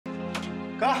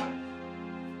哥，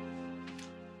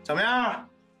怎么样？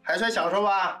还算享受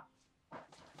吧？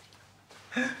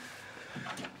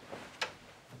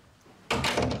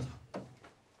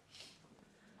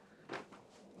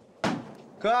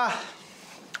哥，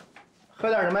喝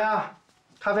点什么呀？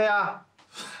咖啡啊？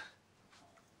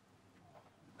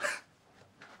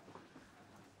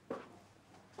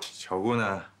巧姑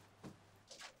呢？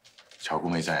巧姑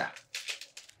没在啊？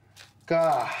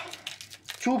哥，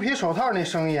猪皮手套那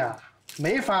生意啊，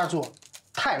没法做，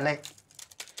太累。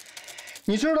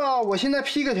你知道我现在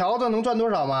批个条子能赚多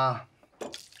少吗？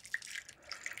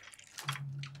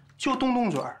就动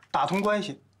动嘴儿，打通关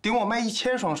系，顶我卖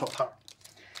1000双手套。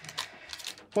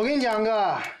我跟你讲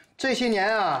哥，这些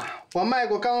年啊，我卖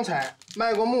过钢材，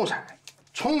卖过木材，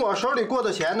从我手里过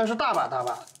的钱那是大把大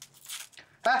把的。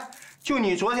哎，就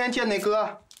你昨天见那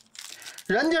哥，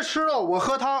人家吃肉，我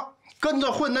喝汤，跟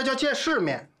着混那叫见世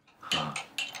面。啊，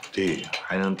对，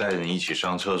还能带着你一起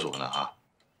上厕所呢啊！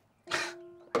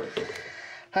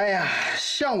哎呀，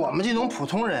像我们这种普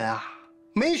通人啊，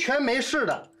没权没势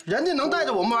的，人家能带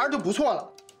着我们玩就不错了。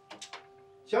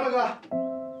行了，哥，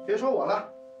别说我了，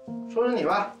说说你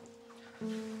吧。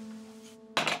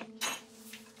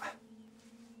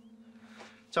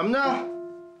怎么着，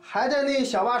还在那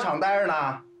小袜厂待着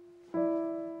呢？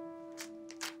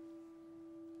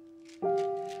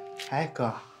哎，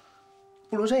哥，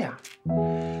不如这样，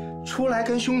出来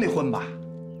跟兄弟混吧。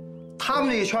他们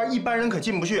这一圈一般人可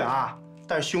进不去啊。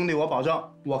但是兄弟，我保证，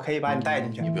我可以把你带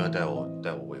进去。你不要带我，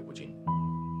我也不进。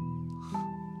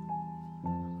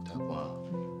大光，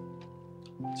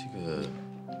这个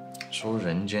说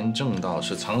人间正道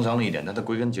是沧桑了一点，但它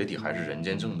归根结底还是人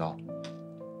间正道。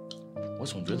我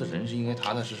总觉得人是应该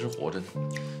踏踏实实活着的。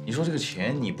你说这个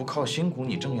钱你不靠辛苦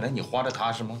你挣下来，你花的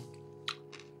踏实吗？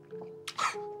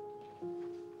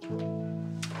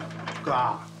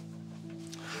哥，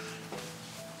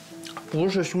不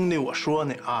是兄弟我说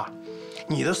你啊。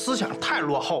你的思想太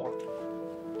落后了。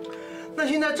那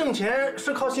现在挣钱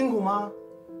是靠辛苦吗？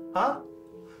啊，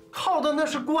靠的那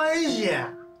是关系。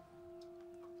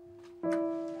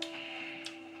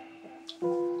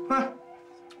嗯，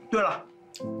对了，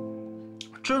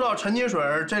知道陈金水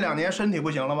这2年身体不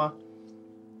行了吗？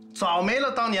早没了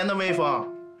当年的威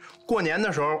风。过年的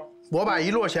时候，我把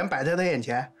1摞钱摆在他眼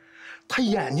前，他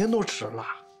眼睛都直了。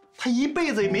他一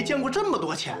辈子也没见过这么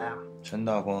多钱啊！陈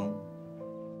大光。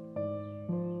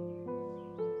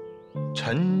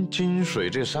陈金水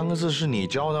这3个字是你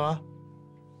教的吗？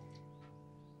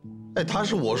哎，他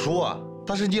是我叔啊，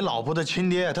他是你老婆的亲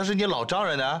爹，他是你老丈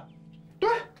人的。对，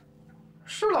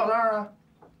是老丈人啊。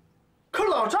可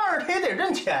老丈人他也得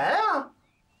认钱啊。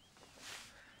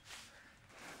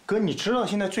哥，你知道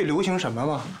现在最流行什么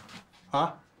吗？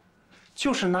啊，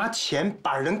就是拿钱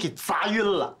把人给砸晕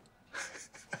了。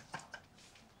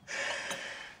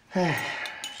哎。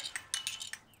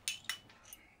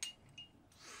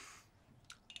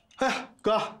哎，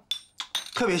哥，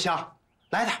特别香，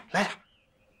来点，来点。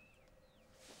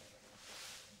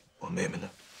我妹妹呢？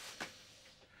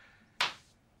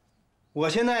我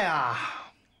现在呀，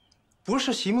不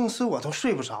是席梦思我都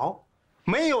睡不着，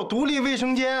没有独立卫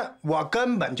生间，我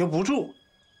根本就不住。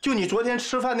就你昨天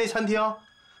吃饭那餐厅，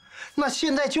那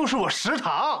现在就是我食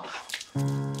堂。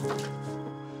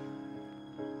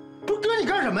不，哥，你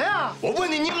干什么呀？我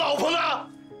问你，你老婆呢？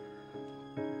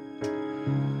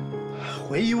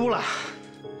回屋了。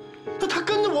那他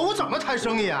跟着我，我怎么谈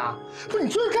生意啊？不是你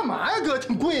这是干嘛呀，哥？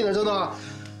挺贵的，这都。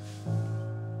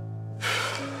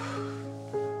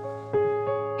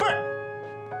不是，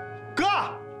哥。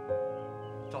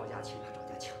赵家庆啊，赵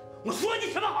家庆，我说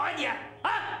你什么好啊你？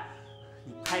啊！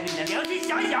你拍着你的良心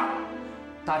想一想，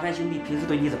大山兄弟平时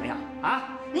对你怎么样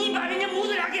啊？你把人家母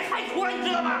子俩给害苦了，你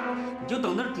知道吗？你就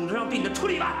等着主持上对你的处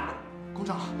理吧。工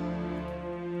长。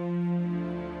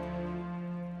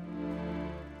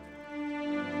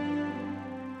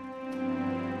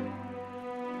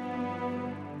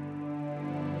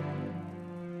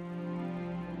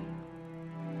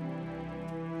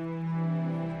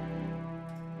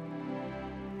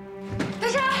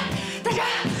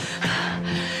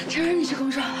承认你是公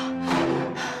正了，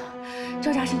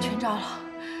赵家庆全招了。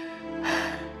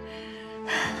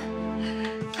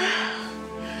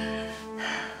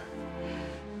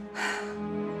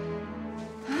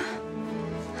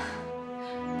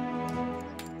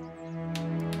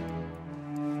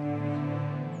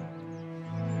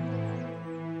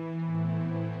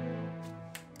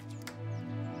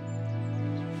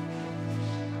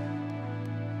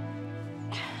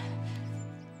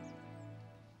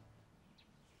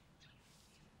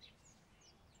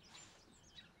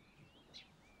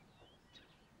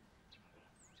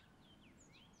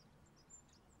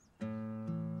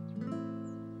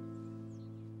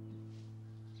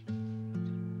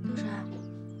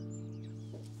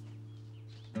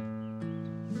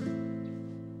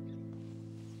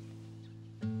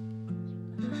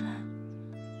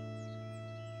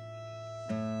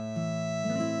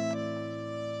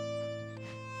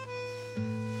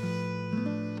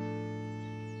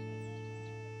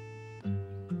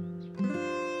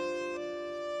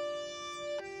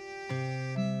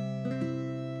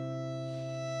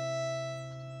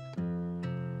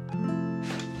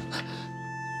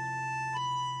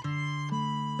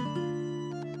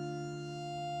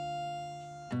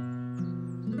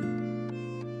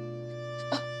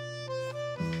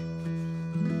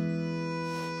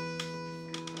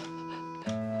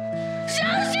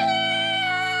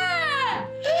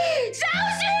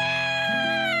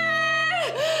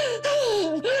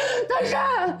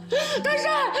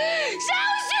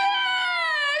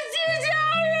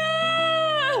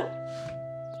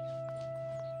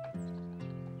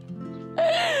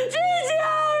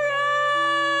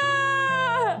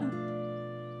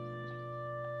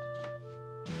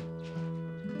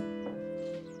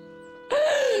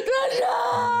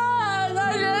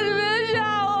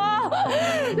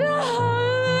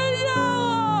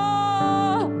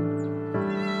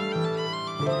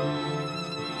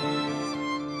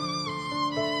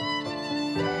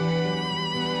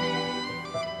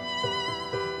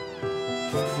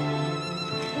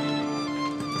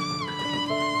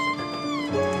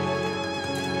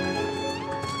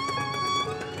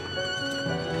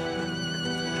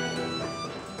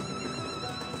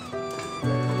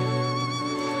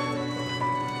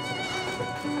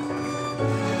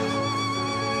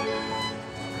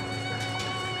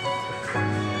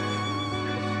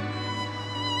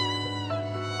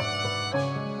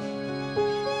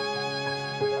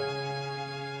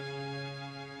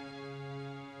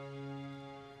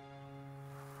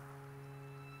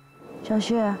小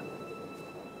旭，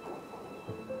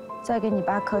再给你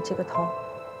爸磕几个头。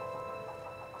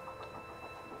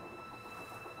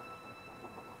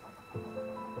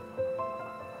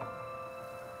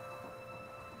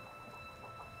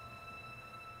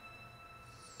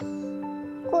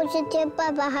过几天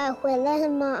爸爸还回来了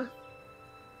吗？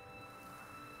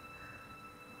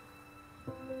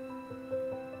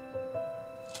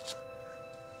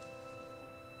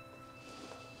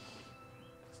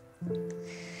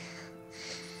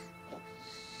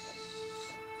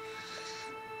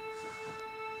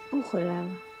不回来了。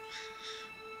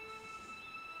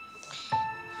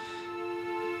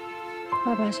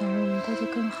爸爸想让我们过得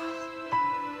更好，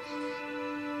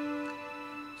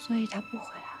所以他不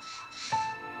回来了。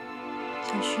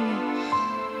小旭，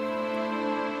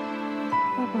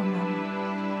爸爸妈妈。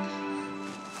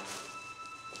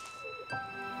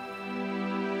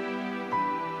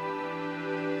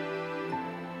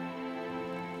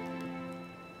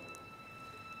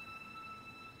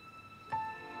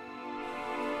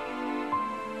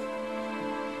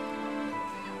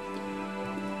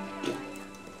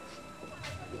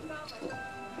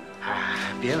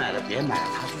 别买了，别买了，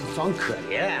她就是装可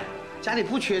怜，家里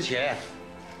不缺钱，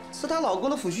吃她老公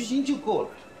的抚恤金就够了。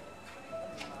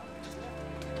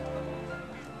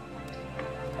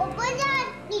我不要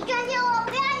你赚钱，我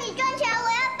不要你赚钱，我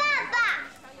要爸爸。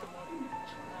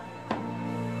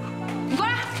你过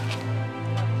来！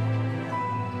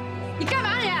你干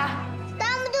嘛你？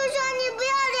他们都说你不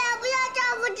要脸，不要丈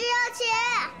夫，只要钱。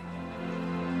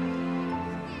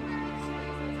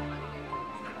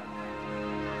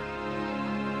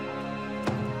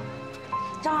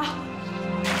 站好，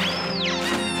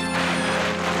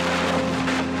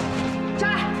站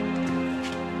来，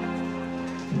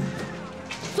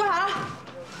坐好了。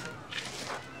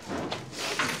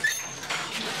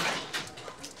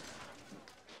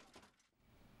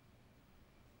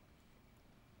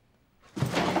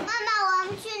妈妈，我们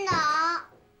去哪？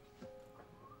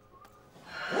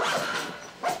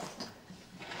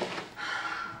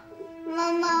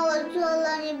妈妈，我错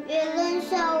了，你别扔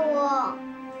下我。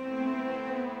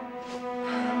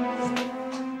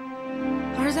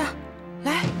 儿子，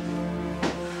来，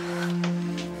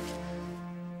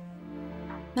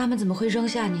妈妈怎么会扔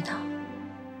下你呢？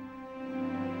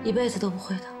一辈子都不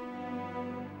会的。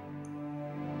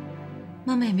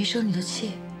妈妈也没生你的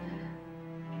气，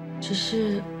只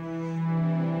是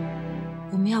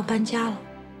我们要搬家了。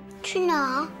去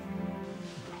哪？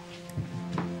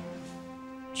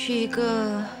去一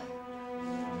个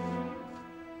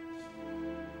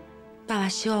爸爸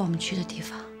希望我们去的地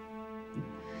方。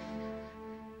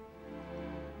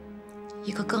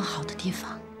 一个更好的地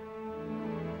方。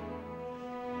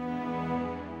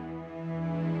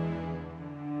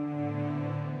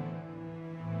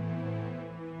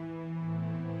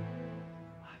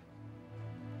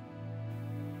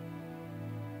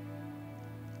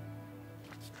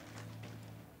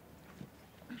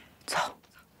走。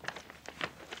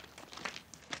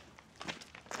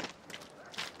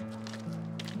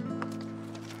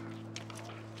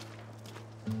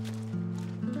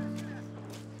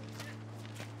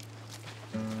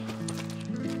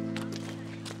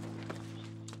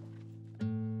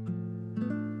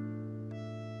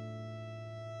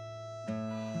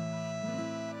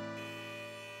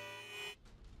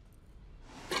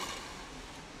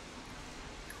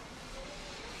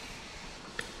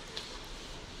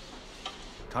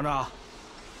厂长，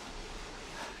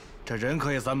这人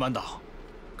可以3班倒，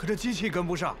可这机器跟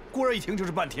不上，轱辘一停就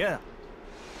是半天啊！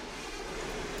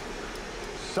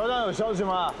小张有消息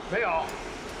吗？没有。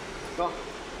哥，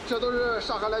这都是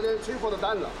上海来人催货的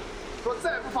单子，说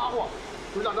再不发货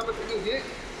就让咱们赔定金。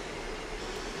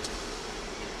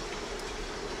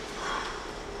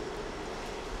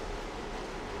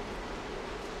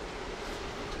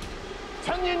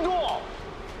陈金柱。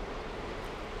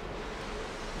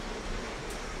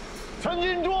 陈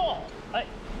金柱，哎，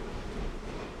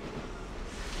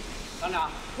厂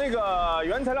长，那个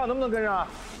原材料能不能跟上？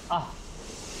啊，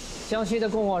江西的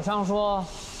供货商说，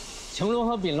晴隆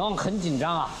和丙龙很紧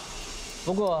张啊。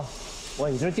不过，我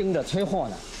一直盯着催货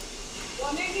呢。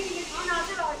我没给你们厂长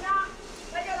吃老乡，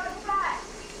快叫他出来。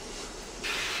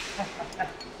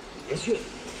去，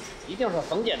一定是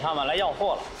冯姐他们来要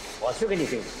货了，我去给你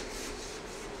订。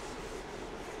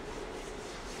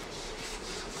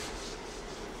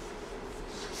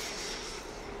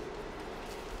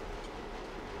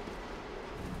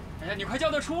哎呀，你快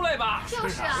叫他出来吧！就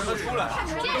是啊，都出来了，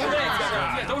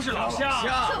这都是老乡，就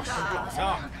是老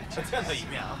乡，先见他一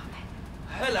面啊！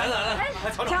哎，来，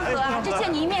曹江河，这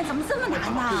见你一面怎么这么难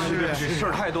呢？是事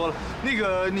儿太多了。那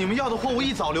个，你们要的货物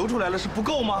一早流出来了，是不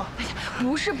够吗？哎呀，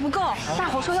不是不够，大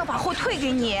伙说要把货退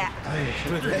给你。哎，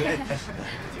对，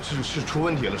是出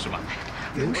问题了是吗？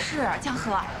不是，江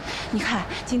河，你看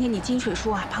今天你金水叔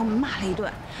啊把我们骂了一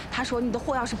顿，他说你的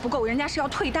货要是不够，人家是要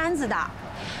退单子的。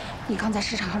你刚在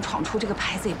市场上闯出这个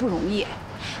牌子也不容易，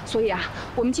所以啊，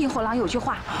我们进货郎有句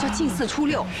话叫进4出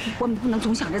6，我们不能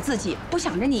总想着自己，不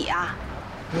想着你呀。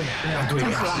对，江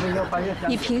河，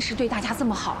你平时对大家这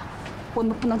么好，我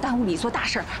们不能耽误你做大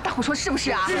事儿，大伙说是不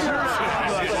是啊？是，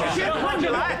先看起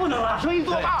来，不能了，声音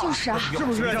多大？就是啊，是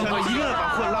不是？一定要把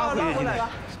货拉回去，今天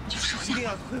就收下。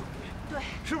对，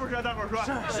是不是啊？大伙说。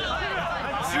是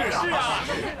啊。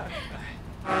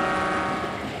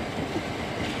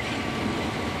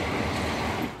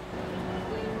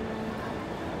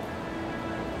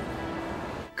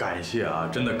感谢啊，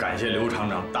真的感谢刘厂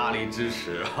长大力支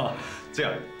持啊！这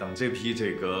样，等这批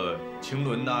这个青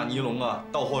纶呐、尼龙啊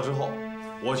到货之后，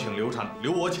我请刘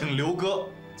哥，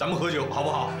咱们喝酒好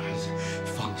不好？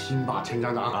放心吧，陈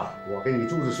厂长，我跟你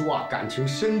朱子叔啊感情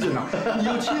深着呢，你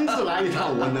就亲自来一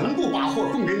趟，我能不把货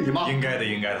供给你吗？应该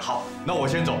的。好，那我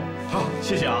先走。好，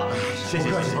谢谢啊，谢谢。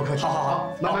不客气。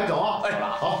好，慢慢走啊。哎，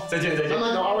好，再见。慢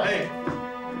慢走，二位。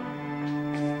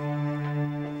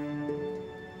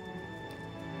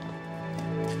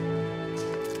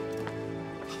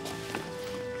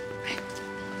哎。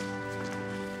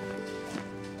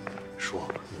叔，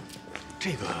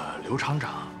这个刘厂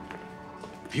长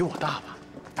比我大吧？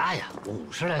大呀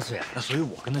，50来岁了。那所以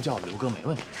我跟他叫刘哥没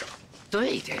问题是吧？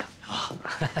对的呀。啊，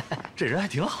这人还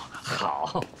挺好的。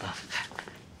好，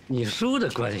你叔的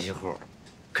关系户，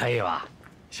可以吧？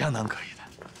相当可以的。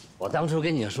我当初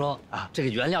跟你说啊，这个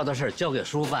原料的事交给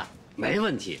叔办，没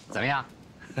问题，怎么样？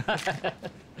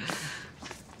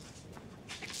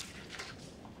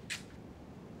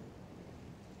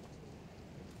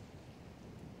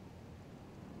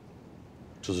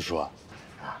朱子叔啊，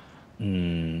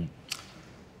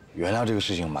原料这个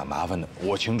事情蛮麻烦的，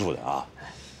我清楚的啊。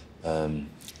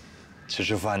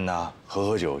吃饭呐，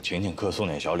喝酒，请客，送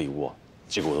点小礼物，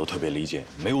这个我都特别理解，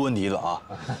没有问题的啊。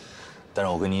但是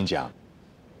我跟你讲，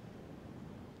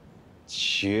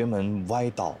邪门歪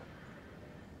道，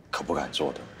可不敢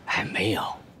做的。哎，没有，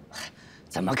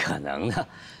怎么可能呢？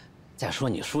再说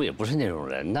你叔也不是那种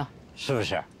人呢，是不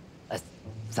是？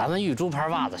咱们玉珠牌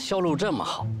袜子销路这么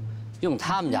好，用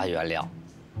他们家原料，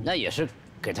那也是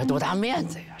给他多大面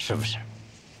子呀，是不是？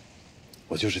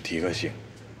我就是提个醒。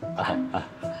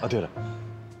对了，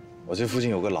我这附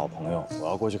近有个老朋友，我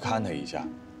要过去看他一下，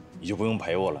你就不用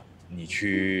陪我了，你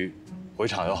去回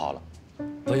厂就好了。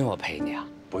不用我陪你啊？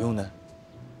不用的，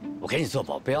我给你做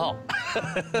保镖。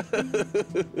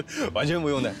完全不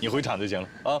用的，你回厂就行了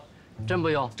啊。真不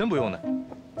用？真不用的。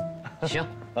行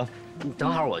啊，你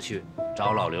等会儿我去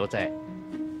找老刘再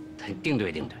定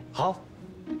对。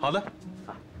好的。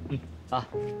啊。